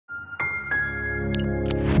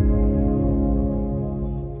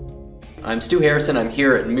I'm Stu Harrison. I'm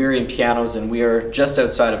here at Merriam Pianos, and we are just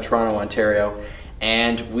outside of Toronto, Ontario,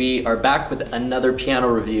 and we are back with another piano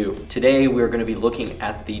review. Today we're going to be looking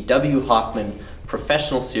at the Hoffmann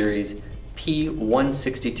Professional Series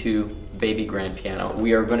P162 baby grand piano.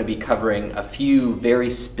 We are going to be covering a few very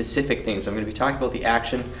specific things. I'm going to be talking about the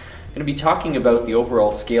action. I'm going to be talking about the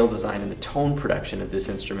overall scale design and the tone production of this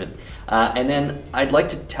instrument. And then I'd like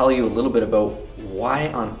to tell you a little bit about why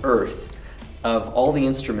on earth, of all the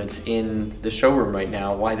instruments in the showroom right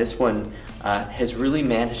now, why this one has really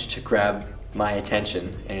managed to grab my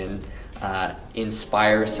attention and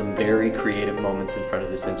inspire some very creative moments in front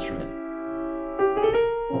of this instrument.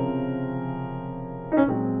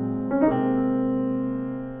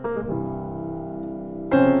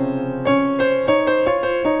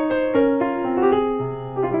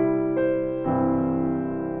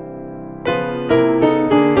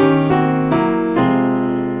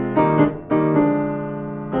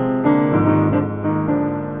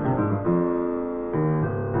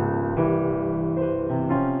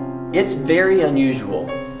 It's very unusual,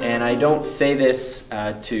 and I don't say this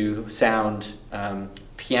to sound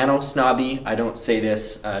piano snobby. I don't say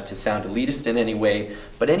this to sound elitist in any way,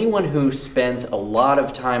 but anyone who spends a lot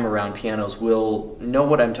of time around pianos will know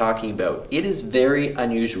what I'm talking about. It is very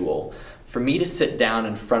unusual for me to sit down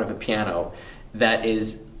in front of a piano that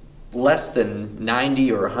is less than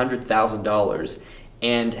 $90,000 or $100,000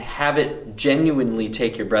 and have it genuinely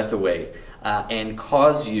take your breath away and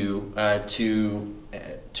cause you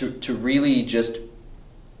to really just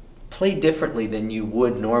play differently than you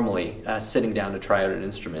would normally sitting down to try out an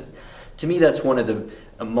instrument. To me, that's one of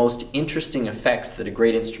the most interesting effects that a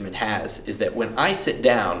great instrument has, is that when I sit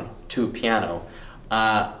down to a piano,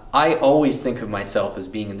 I always think of myself as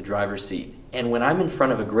being in the driver's seat. And when I'm in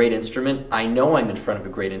front of a great instrument, I know I'm in front of a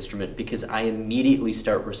great instrument because I immediately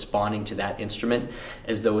start responding to that instrument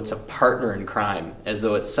as though it's a partner in crime, as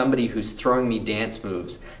though it's somebody who's throwing me dance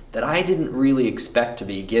moves that I didn't really expect to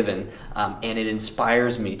be given, and it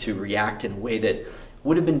inspires me to react in a way that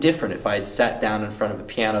would have been different if I had sat down in front of a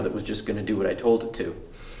piano that was just going to do what I told it to.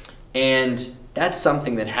 And that's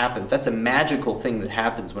something that happens. That's a magical thing that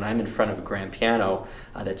happens when I'm in front of a grand piano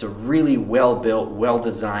that's a really well-built,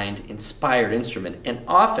 well-designed, inspired instrument. And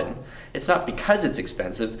often, it's not because it's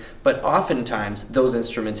expensive, but oftentimes those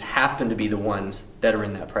instruments happen to be the ones that are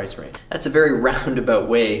in that price range. That's a very roundabout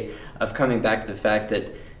way of coming back to the fact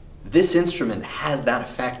that this instrument has that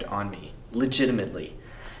effect on me, legitimately.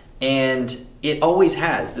 And it always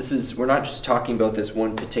has. We're not just talking about this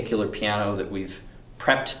one particular piano that we've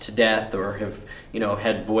prepped to death or have,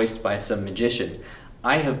 had voiced by some magician.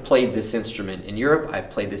 I have played this instrument in Europe.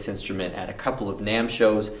 I've played this instrument at a couple of NAMM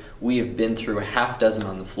shows. We have been through a half dozen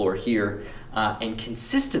on the floor here, and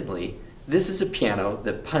consistently, this is a piano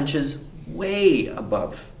that punches way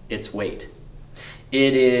above its weight.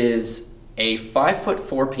 It is a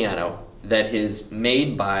 5'4" piano that is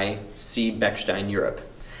made by Bechstein Europe.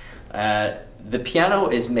 The piano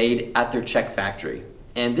is made at their Czech factory,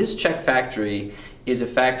 and this Czech factory is a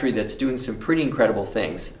factory that's doing some pretty incredible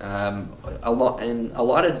things. A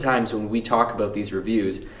lot of the times when we talk about these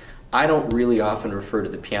reviews, I don't really often refer to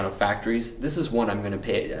the piano factories. This is one I'm going to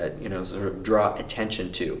pay, sort of draw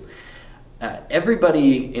attention to.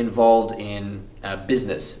 Everybody involved in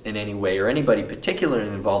business in any way, or anybody particularly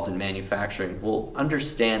involved in manufacturing, will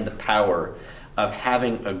understand the power of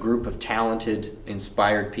having a group of talented,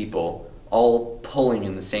 inspired people all pulling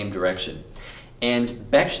in the same direction. And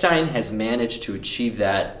Bechstein has managed to achieve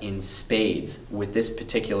that in spades with this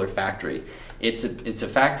particular factory. It's a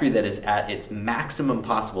factory that is at its maximum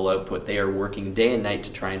possible output. They are working day and night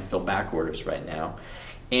to try and fill back orders right now.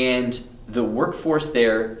 And the workforce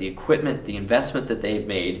there, the equipment, the investment that they've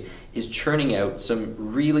made is churning out some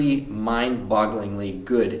really mind-bogglingly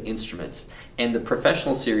good instruments. And the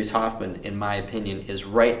Professional Series Hoffmann, in my opinion, is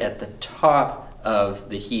right at the top of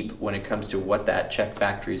the heap when it comes to what that Czech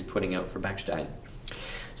factory is putting out for Bechstein.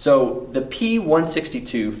 So the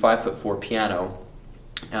P162 5'4" piano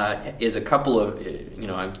is a couple of,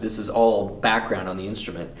 this is all background on the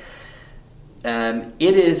instrument.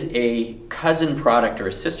 It is a cousin product or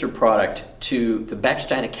a sister product to the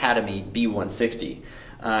Bechstein Academy B160.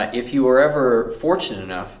 If you were ever fortunate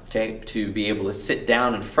enough to be able to sit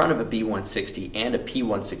down in front of a B160 and a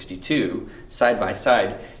P162 side by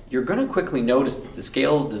side, you're going to quickly notice that the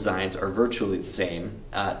scale designs are virtually the same,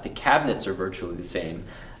 the cabinets are virtually the same.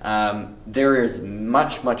 There is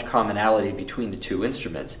much commonality between the two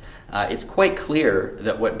instruments. It's quite clear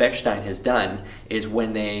that what Bechstein has done is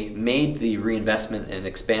when they made the reinvestment and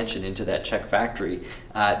expansion into that Czech factory,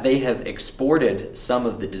 they have exported some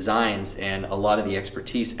of the designs and a lot of the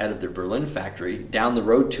expertise out of their Berlin factory down the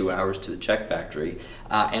road 2 hours to the Czech factory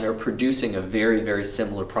and are producing a very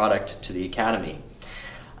similar product to the Academy.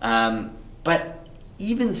 But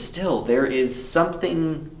even still, there is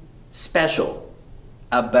something special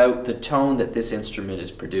about the tone that this instrument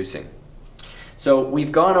is producing. So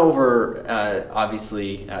we've gone over,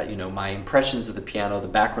 obviously, you know, my impressions of the piano, the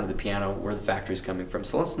background of the piano, where the factory is coming from.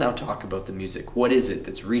 So let's now talk about the music. What is it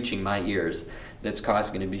that's reaching my ears that's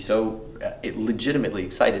causing me to be so legitimately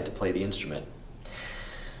excited to play the instrument?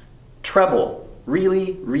 Treble,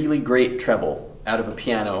 really great treble out of a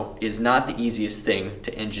piano is not the easiest thing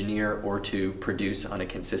to engineer or to produce on a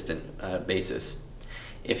consistent basis.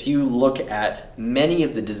 If you look at many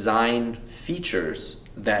of the design features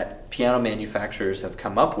that piano manufacturers have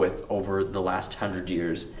come up with over the last 100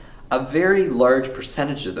 years, a very large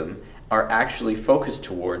percentage of them are actually focused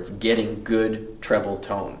towards getting good treble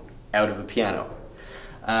tone out of a piano.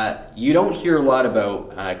 You don't hear a lot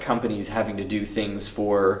about companies having to do things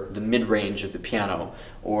for the mid-range of the piano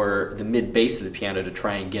or the mid-bass of the piano to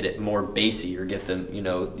try and get it more bassy or get them, you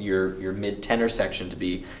know, your mid-tenor section to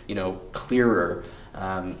be, you know, clearer.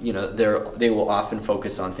 You know, they will often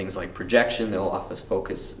focus on things like projection. They'll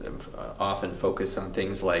often focus on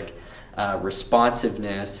things like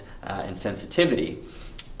responsiveness and sensitivity.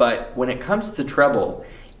 But when it comes to the treble,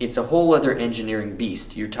 it's a whole other engineering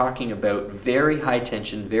beast. You're talking about very high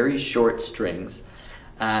tension, very short strings,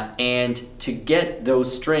 and to get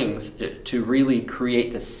those strings to really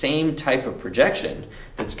create the same type of projection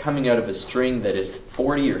that's coming out of a string that is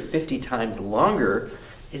 40 or 50 times longer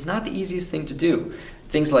is not the easiest thing to do.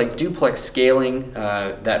 Things like duplex scaling,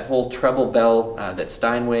 that whole treble bell that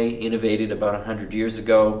Steinway innovated about 100 years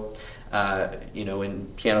ago, you know, in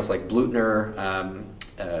pianos like Blüthner,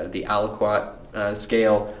 the aliquot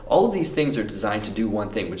scale, all of these things are designed to do one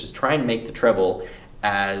thing, which is try and make the treble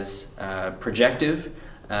as projective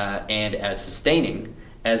and as sustaining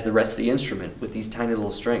as the rest of the instrument with these tiny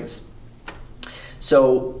little strings.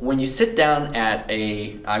 So when you sit down at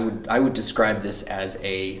I would describe this as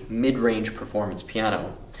a mid-range performance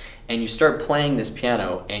piano, and you start playing this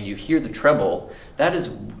piano and you hear the treble, that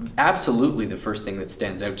is absolutely the first thing that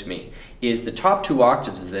stands out to me, is the top 2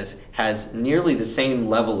 octaves of this has nearly the same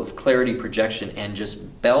level of clarity, projection, and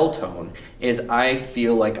just bell tone as I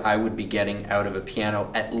feel like I would be getting out of a piano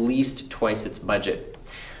at least twice its budget.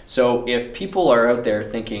 So if people are out there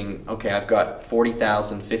thinking, okay, I've got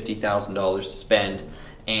 $40,000, $50,000 to spend,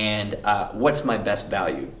 and what's my best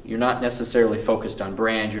value? You're not necessarily focused on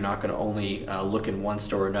brand, you're not going to only look in one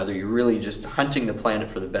store or another, you're really just hunting the planet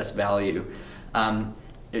for the best value.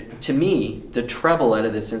 To me, the treble out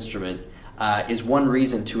of this instrument is one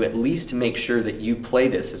reason to at least make sure that you play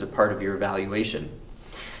this as a part of your evaluation.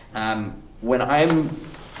 When I'm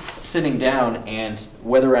sitting down, and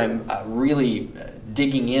whether I'm really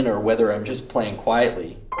digging in or whether I'm just playing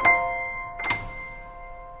quietly,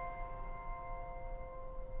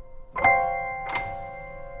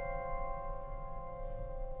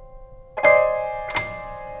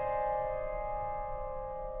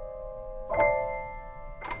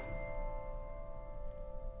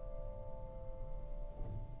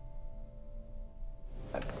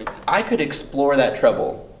 I could explore that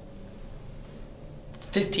treble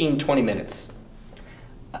 15-20 minutes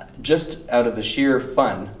just out of the sheer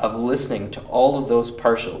fun of listening to all of those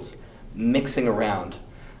partials mixing around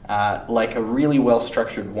like a really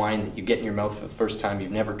well-structured wine that you get in your mouth for the first time,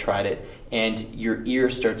 you've never tried it, and your ear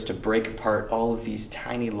starts to break apart all of these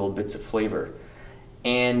tiny little bits of flavor.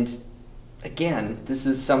 And again, this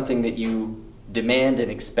is something that you demand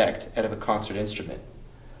and expect out of a concert instrument.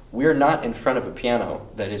 We're not in front of a piano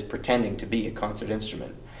that is pretending to be a concert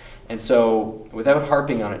instrument. And so, without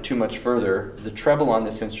harping on it too much further, the treble on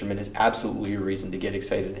this instrument is absolutely a reason to get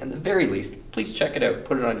excited. And at the very least, please check it out,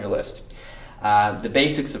 put it on your list. The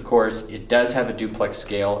basics, of course, it does have a duplex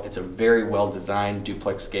scale. It's a very well-designed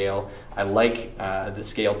duplex scale. I like the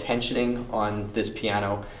scale tensioning on this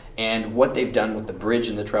piano. And what they've done with the bridge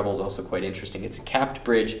and the treble is also quite interesting. It's a capped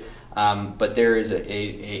bridge, but there is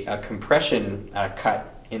a compression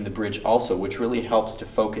cut in the bridge also, which really helps to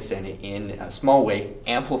focus and in a small way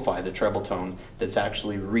amplify the treble tone that's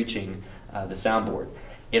actually reaching the soundboard.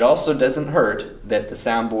 It also doesn't hurt that the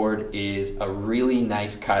soundboard is a really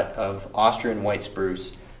nice cut of Austrian white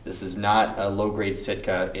spruce This is not a low-grade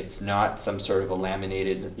Sitka. It's not some sort of a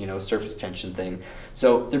laminated, surface tension thing.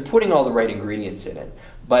 So they're putting all the right ingredients in it.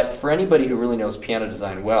 But for anybody who really knows piano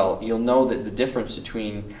design well, you'll know that the difference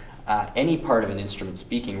between any part of an instrument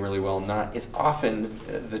speaking really well or not is often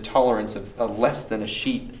the tolerance of less than a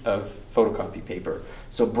sheet of photocopy paper.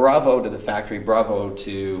 So bravo to the factory, bravo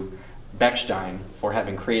to Bechstein for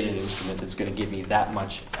having created an instrument that's going to give me that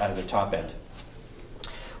much out of the top end.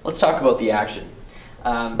 Let's talk about the action.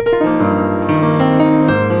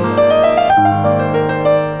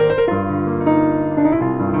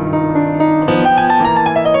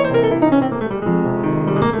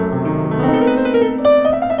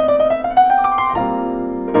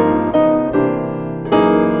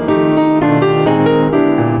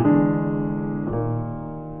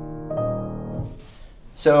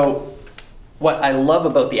 So what I love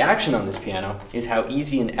about the action on this piano is how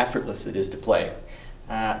easy and effortless it is to play.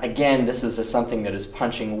 Again, this is something that is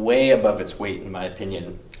punching way above its weight, in my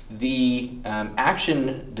opinion. The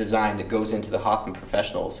action design that goes into the Hoffmann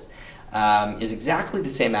Professionals is exactly the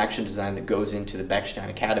same action design that goes into the Bechstein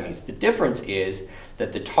Academies. The difference is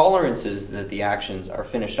that the tolerances that the actions are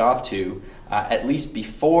finished off to, at least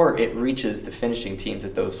before it reaches the finishing teams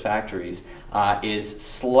at those factories, is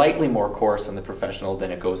slightly more coarse on the Professional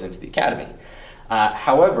than it goes into the Academy.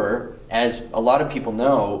 However, as a lot of people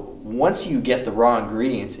know, once you get the raw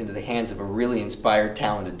ingredients into the hands of a really inspired,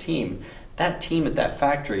 talented team, that team at that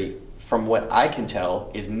factory, from what I can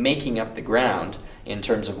tell, is making up the ground in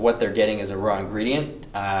terms of what they're getting as a raw ingredient,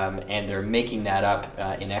 and they're making that up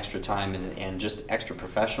in extra time and just extra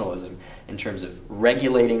professionalism in terms of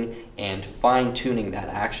regulating and fine-tuning that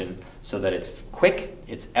action so that it's quick,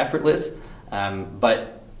 it's effortless,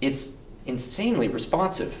 but it's insanely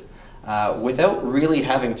responsive. Without really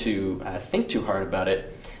having to think too hard about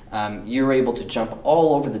it, you're able to jump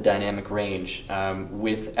all over the dynamic range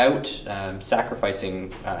without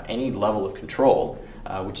sacrificing any level of control,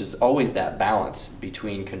 which is always that balance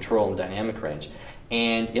between control and dynamic range.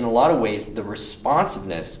 And in a lot of ways, the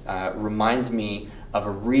responsiveness reminds me of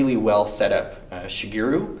a really well set up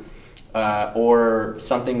Shigeru, or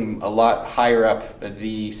something a lot higher up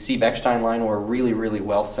the C. Bechstein line, or a really, really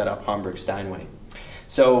well set up Hamburg Steinway.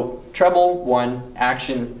 So treble, 1,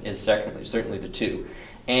 action is certainly the 2.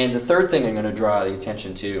 And the third thing I'm going to draw the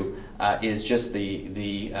attention to is just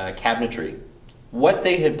the cabinetry. What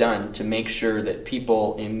they have done to make sure that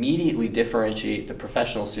people immediately differentiate the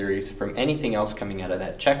Professional series from anything else coming out of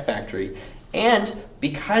that Czech factory, and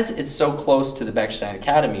because it's so close to the Bechstein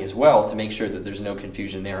Academy as well, to make sure that there's no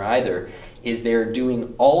confusion there either, is they're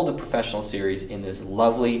doing all the Professional series in this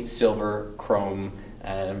lovely silver chrome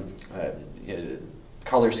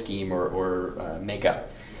color scheme or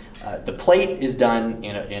makeup. The plate is done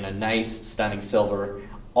in a nice, stunning silver.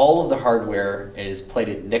 All of the hardware is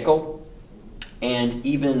plated nickel, and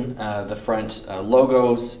even the front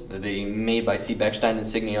logos, the made by C. Bechstein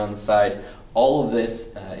insignia on the side, all of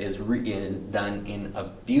this is done in a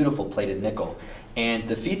beautiful plated nickel. And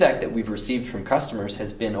the feedback that we've received from customers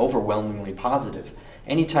has been overwhelmingly positive.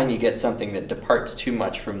 Anytime you get something that departs too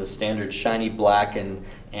much from the standard shiny black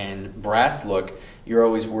and brass look, you're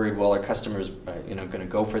always worried, well, our customers going to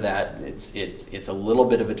go for that. It's a little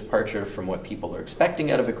bit of a departure from what people are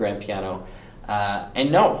expecting out of a grand piano.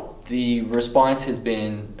 And no, the response has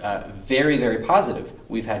been very, very positive.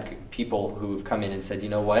 We've had people who've come in and said, you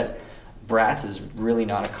know what, brass is really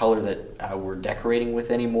not a color that we're decorating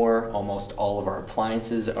with anymore. Almost all of our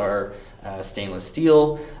appliances are stainless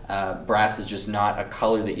steel. Brass is just not a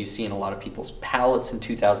color that you see in a lot of people's palettes in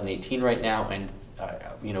 2018 right now, and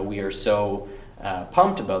we are so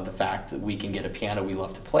pumped about the fact that we can get a piano we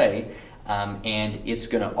love to play, and it's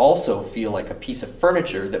going to also feel like a piece of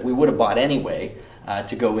furniture that we would have bought anyway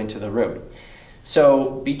to go into the room.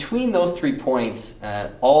 So between those 3 points,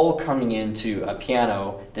 all coming into a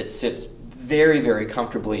piano that sits very, very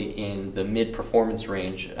comfortably in the mid-performance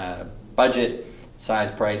range, budget,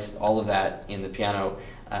 size, price, all of that in the piano.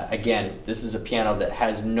 Again, this is a piano that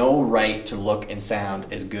has no right to look and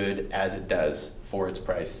sound as good as it does for its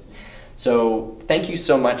price. So thank you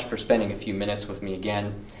so much for spending a few minutes with me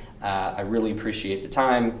again. I really appreciate the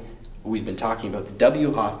time. We've been talking about the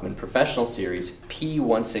W. Hoffmann Professional Series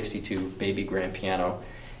P162 Baby Grand Piano.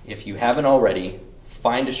 If you haven't already,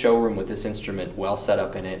 find a showroom with this instrument well set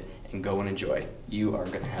up in it and go and enjoy. You are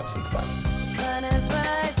going to have some fun.